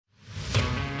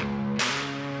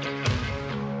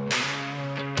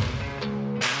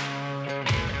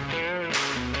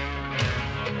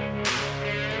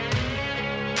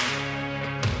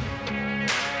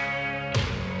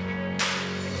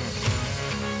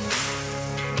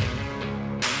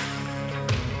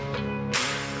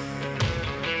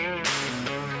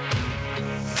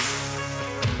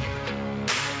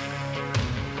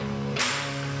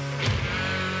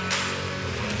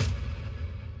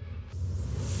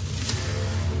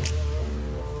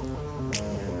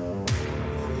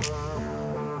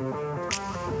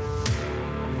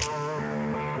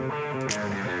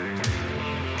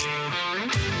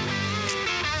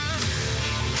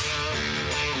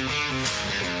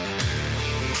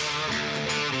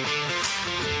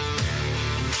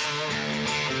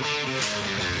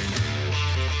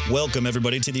Welcome,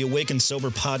 everybody, to the Awake and Sober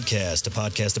podcast, a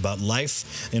podcast about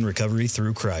life and recovery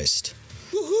through Christ.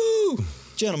 Woohoo!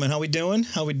 Gentlemen, how we doing?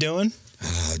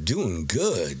 Doing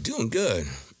good.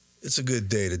 It's a good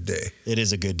day today. It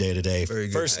is a good day today. Very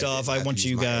good. First off, I want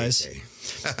you guys...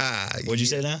 What'd you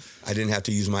say now? I didn't have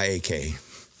to use my AK.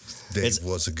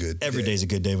 Was a good day. Every day's a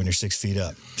good day when you're 6 feet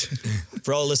up.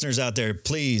 For all the listeners out there,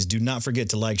 please do not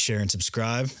forget to like, share, and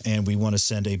subscribe. And we want to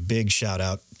send a big shout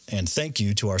out and thank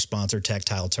you to our sponsor,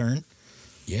 Tactile Turn.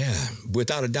 Yeah,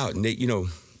 without a doubt. And they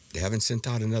haven't sent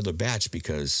out another batch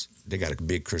because they got a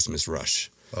big Christmas rush.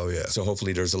 Oh, yeah. So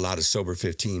hopefully there's a lot of Sober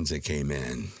 15s that came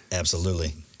in.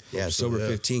 Absolutely. Yeah, Sober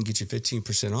 15 get you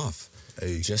 15% off.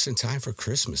 Hey. Just in time for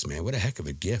Christmas, man. What a heck of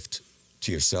a gift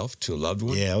to yourself, to a loved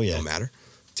one. Yeah, oh yeah. Don't matter.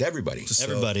 To everybody.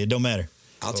 Everybody, it don't matter.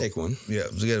 I'll take one. Yeah,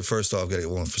 so first off, got to get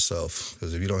one for self.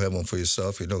 Because if you don't have one for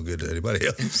yourself, you're no good to anybody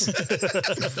else. Man,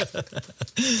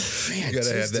 You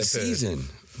gotta have the that season.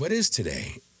 What is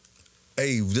today?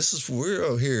 Hey, we're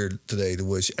out here today to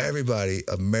wish everybody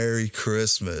a Merry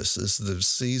Christmas. This is the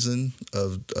season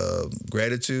of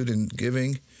gratitude and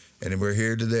giving. And we're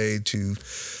here today to...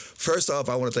 First off,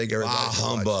 I want to thank everybody.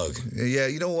 Humbug. Yeah,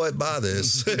 you know what? Buy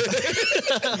this.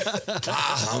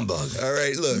 Humbug. All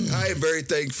right, look, I am very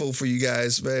thankful for you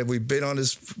guys, man. We've been on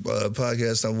this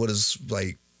podcast on what is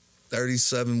like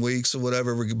 37 weeks or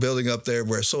whatever. We're building up there.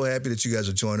 We're so happy that you guys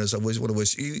are joining us. I want to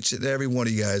wish each and every one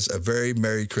of you guys a very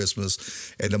Merry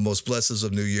Christmas and the most blessings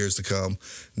of New Year's to come.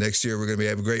 Next year, we're going to be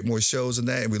having great more shows than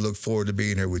that, and we look forward to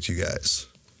being here with you guys.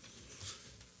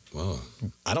 Whoa.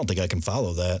 I don't think I can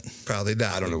follow that. Probably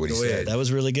not. I don't know what he Go said. ahead. That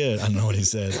was really good. I don't know what he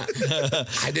said.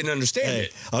 I didn't understand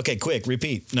it. Okay, quick,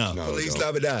 repeat. No, Please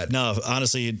stop it down. No,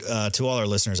 honestly, to all our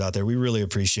listeners out there, we really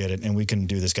appreciate it, and we couldn't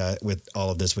do this with all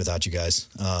of this without you guys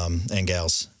and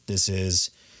gals. This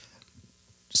is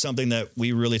something that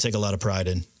we really take a lot of pride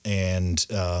in, and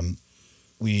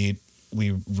we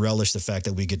relish the fact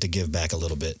that we get to give back a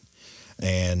little bit.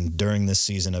 And during this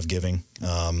season of giving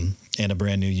and a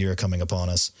brand new year coming upon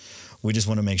us, we just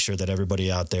want to make sure that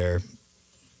everybody out there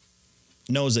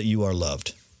knows that you are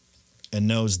loved and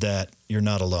knows that you're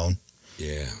not alone.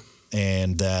 Yeah.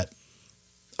 And that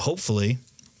hopefully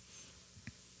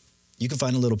you can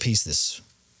find a little peace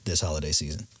this holiday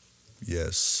season.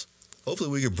 Yes.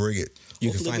 Hopefully we can bring it. You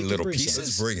Hopefully can find we little bring some. pieces.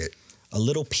 Let's bring it. A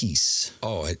little peace.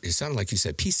 Oh, it sounded like you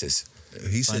said pieces.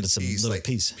 He Find said some peace, little like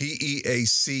peace.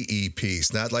 P-E-A-C-E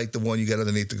peace, not like the one you got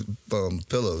underneath the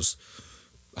pillows.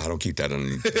 I don't keep that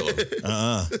underneath the pillow.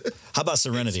 How about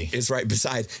serenity? It's right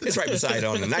beside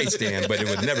on the nightstand, but it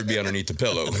would never be underneath the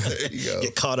pillow. There you go.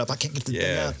 Get caught up. I can't get the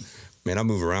thing out. Man, I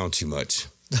move around too much.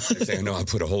 Next thing I know, I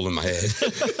put a hole in my head.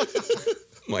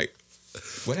 I'm like,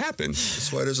 what happened?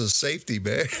 That's why there's a safety,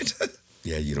 man.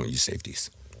 Yeah, you don't use safeties.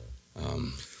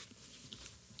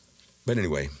 But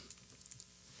anyway,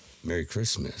 Merry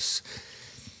Christmas.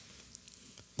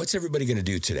 What's everybody going to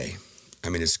do today? I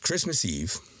mean, it's Christmas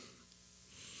Eve.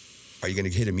 Are you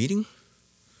going to hit a meeting?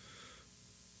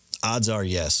 Odds are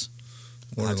yes.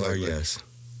 More than Odds are likely. yes.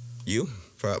 You?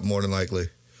 More than likely.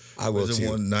 I will Is it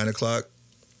too. 9 o'clock?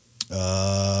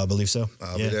 I believe so.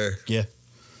 I'll be there. Yeah.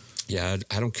 Yeah,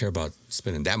 I don't care about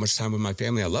spending that much time with my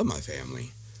family. I love my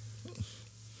family.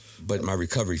 But my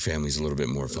recovery family is a little bit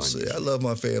more fun. See, I love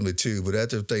my family too, but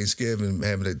after Thanksgiving,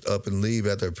 having to up and leave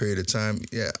after a period of time,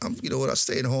 you know what? I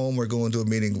stayed home or going to a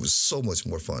meeting was so much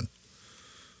more fun.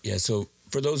 Yeah, so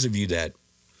for those of you that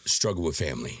struggle with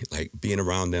family, like being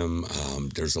around them,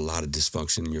 there's a lot of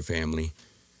dysfunction in your family.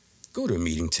 Go to a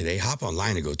meeting today. Hop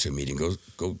online and go to a meeting.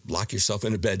 Go lock yourself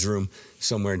in a bedroom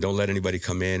somewhere and don't let anybody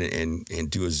come in and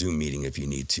do a Zoom meeting if you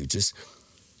need to. Just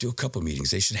do a couple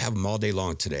meetings. They should have them all day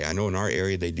long today. I know in our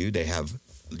area they do. They have,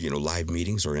 live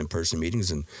meetings or in-person meetings,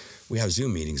 and we have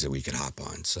Zoom meetings that we could hop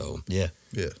on. So Yeah.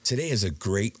 today is a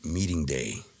great meeting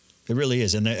day. It really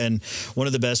is. And one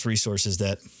of the best resources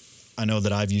that I know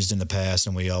that I've used in the past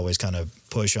and we always kind of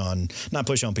not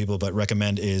push on people, but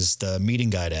recommend is the Meeting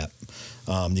Guide app.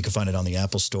 You can find it on the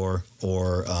Apple Store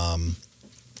or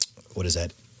what is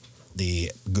that?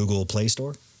 The Google Play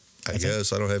Store. I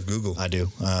guess I don't have Google. I do.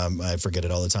 I forget it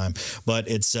all the time. But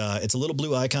it's a little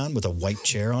blue icon with a white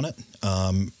chair on it.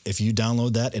 If you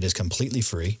download that, it is completely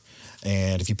free.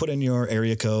 And if you put in your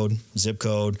area code, zip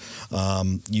code,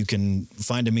 you can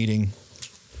find a meeting.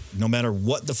 No matter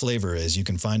what the flavor is, you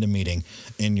can find a meeting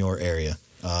in your area.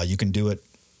 You can do it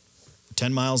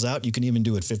 10 miles out. You can even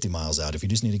do it 50 miles out. If you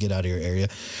just need to get out of your area,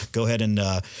 go ahead and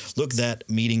look that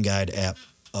Meeting Guide app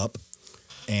up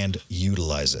and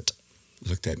utilize it.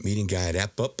 Look that Meeting Guide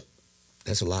app up.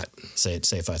 That's a lot. Say it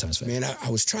 5 times fast. Man, I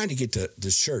was trying to get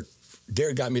the shirt.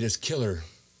 Derek got me this killer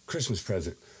Christmas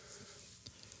present.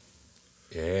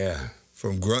 Yeah.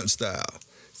 from Grunt Style.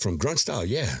 From Grunt Style,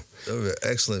 yeah. Those are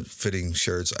excellent fitting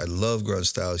shirts. I love Grunt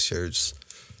Style shirts.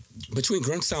 Between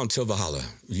Grunt Style and Tilvalhalla,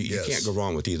 you Yes. can't go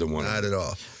wrong with either one. Not at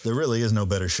all. There really is no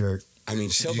better shirt. I mean,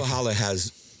 Tilvalhalla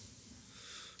has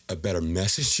a better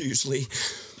message usually.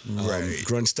 Right.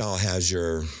 Grunt Style has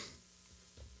your,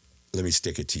 let me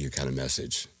stick it to you kind of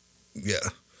message. Yeah.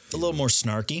 A little more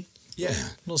snarky, Yeah,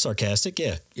 a little sarcastic.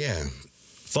 Yeah, yeah.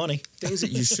 funny. Things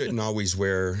that you shouldn't always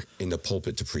wear in the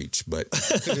pulpit to preach, but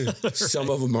some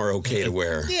of them are okay to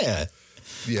wear. Yeah,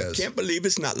 Yes. Can't believe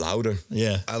it's not louder.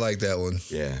 yeah. I like that one.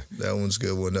 Yeah. That one's a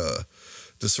good one.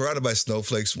 The Surrounded by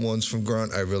Snowflakes ones from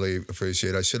Grunt, I really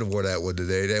appreciate. I should have worn that one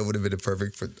today. That would have been the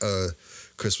perfect for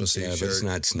Christmas Eve Yeah, but shirt. it's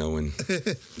not snowing.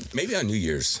 Maybe on New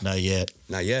Year's. Not yet.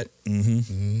 Not yet.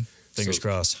 Fingers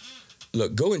crossed.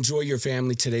 Look, go enjoy your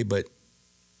family today, but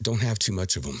don't have too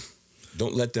much of them.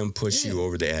 Don't let them push you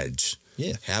over the edge.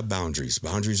 Yeah. Have boundaries.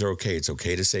 Boundaries are okay. It's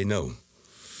okay to say no.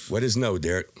 What is no,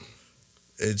 Derek?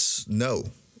 It's no.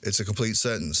 It's a complete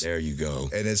sentence. There you go.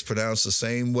 And it's pronounced the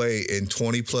same way in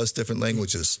 20 plus different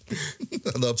languages.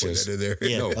 I love putting Just- that in there.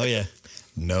 Yeah. No. Oh yeah.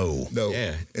 No. No.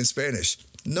 Yeah. In Spanish.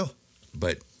 No.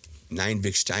 But Nein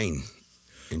Wickstein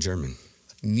in German.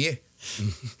 Yeah.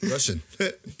 Russian.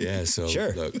 Yeah, so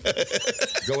Sure. look,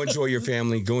 go enjoy your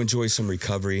family. Go enjoy some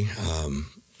recovery.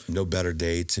 No better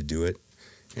day to do it.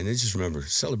 And then just remember,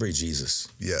 celebrate Jesus.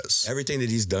 Yes. Everything that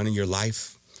he's done in your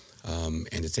life and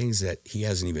the things that he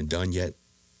hasn't even done yet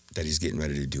that he's getting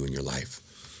ready to do in your life.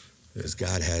 Because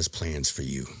God has plans for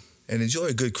you. And enjoy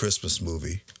a good Christmas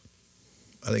movie.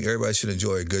 I think everybody should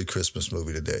enjoy a good Christmas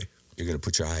movie today. You're going to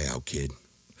put your eye out, kid.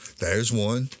 There's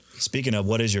one. Speaking of,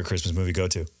 what is your Christmas movie go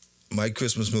to? My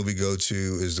Christmas movie go-to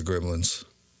is The Gremlins.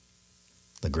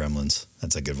 The Gremlins.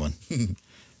 That's a good one.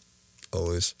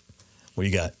 Always. What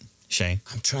you got, Shane?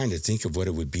 I'm trying to think of what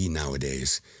it would be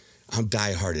nowadays. I'm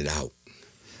die-hearted out.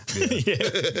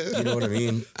 Yeah. You know what I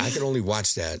mean? I could only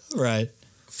watch that Right.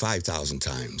 5,000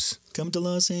 times. Come to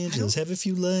Los Angeles, have a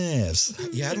few laughs.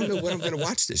 Yeah, I don't know what I'm going to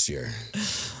watch this year.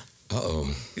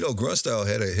 Uh-oh. You know, Grunt Style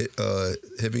had a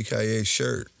Hippie Kaye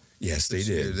shirt. Yes, they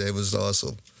did. That was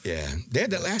awesome. Yeah. They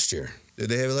had that last year. Did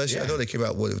they have it last year? I Yeah. know they came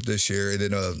out with it this year. And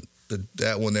then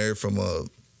that one there from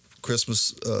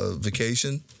Christmas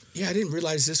Vacation. Yeah, I didn't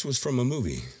realize this was from a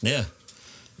movie. Yeah.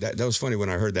 That was funny when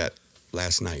I heard that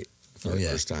last night for Oh, the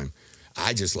yeah. first time.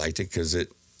 I just liked it because it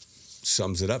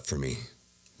sums it up for me.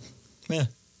 Yeah.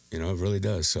 You know, it really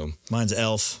does. So, Mine's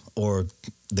Elf or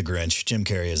The Grinch. Jim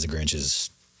Carrey as The Grinch is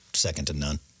second to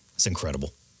none. It's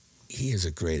incredible. he is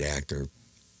a great actor,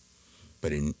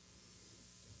 but an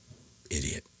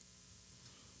idiot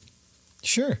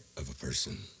Sure. of a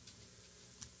person.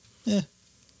 Yeah.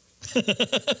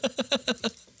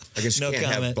 I guess you No can't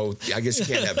comment. have both. I guess you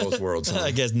can't have both worlds, huh?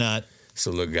 I guess not.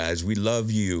 So look, guys, we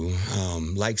love you.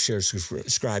 Like, share,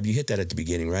 subscribe. You hit that at the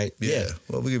beginning, right? Yeah.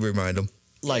 Well, we can remind them.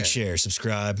 Like, Yeah. share,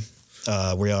 subscribe.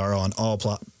 We are on all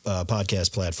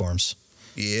podcast platforms.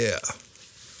 Yeah.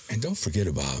 And don't forget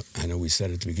about, I know we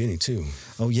said at the beginning too.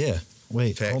 Oh, yeah.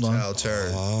 Wait, hold on. Tactile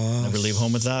turn. Oh, Never leave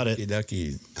home without it.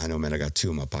 Ducky. I know, man. I got 2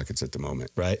 in my pockets at the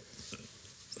moment. Right.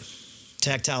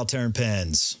 Tactile turn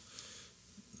pens.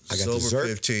 I got the Silver Zerk.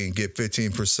 15, get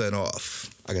 15% off.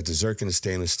 I got the Zerk and the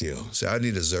stainless steel. See, I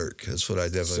need a Zerk. That's what I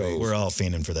definitely So- need. We're all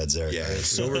fiending for that Zerk. Yeah,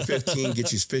 Silver 15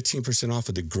 gets you 15% off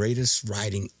of the greatest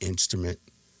writing instrument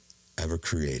ever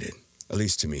created, at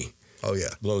least to me. Oh, yeah.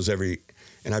 Blows every,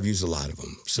 and I've used a lot of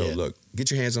them. So Yeah. look,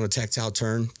 get your hands on a tactile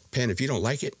turn pen. If you don't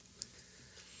like it,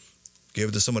 Give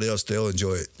it to somebody else. They'll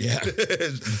enjoy it. yeah.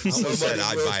 I almost said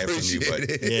I'd will buy it from you, but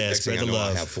appreciate it. Yeah, next thing spread I the know, I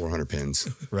love. have 400 pens.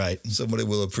 Right. Somebody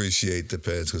will appreciate the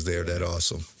pens because they are that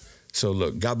awesome. So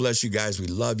look, God bless you guys. We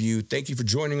love you. Thank you for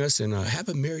joining us, and have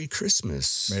a Merry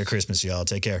Christmas. Merry Christmas, y'all.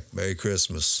 Take care. Merry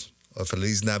Christmas. Or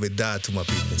Feliz Navidad to my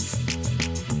people.